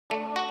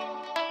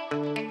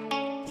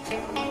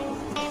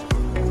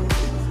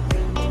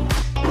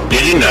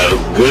Did you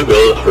know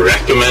Google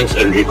recommends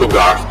Enrico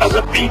Garff as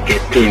a painter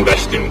to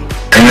invest in?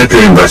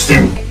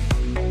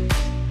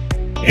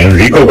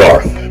 Enrico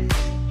Garff.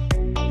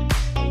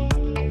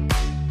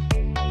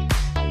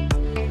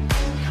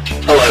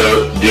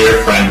 Hello,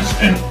 dear friends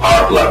and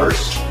art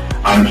lovers.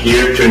 I'm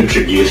here to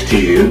introduce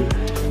to you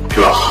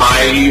to a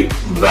highly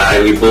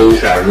valuable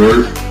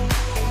treasure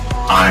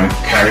I'm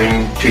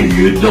carrying to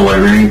you,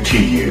 delivering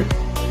to you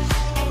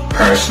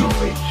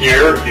personally.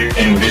 Here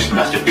in this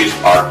masterpiece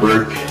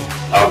artwork,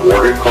 a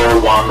watercolor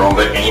one from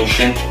the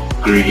ancient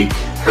Greek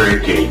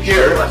heritage.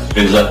 Here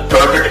is a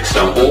perfect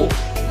example,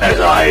 as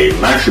I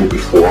mentioned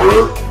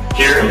before.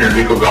 Here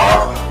Enrico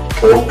Garff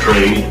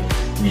portrayed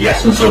the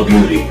essence of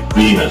beauty,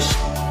 Venus.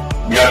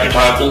 The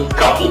archetypal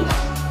couple.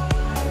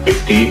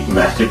 50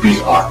 masterpiece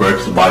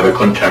artworks by the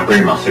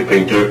contemporary master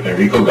painter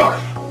Enrico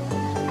Garff.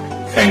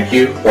 Thank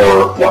you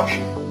for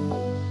watching.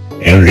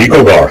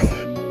 Enrico Garff.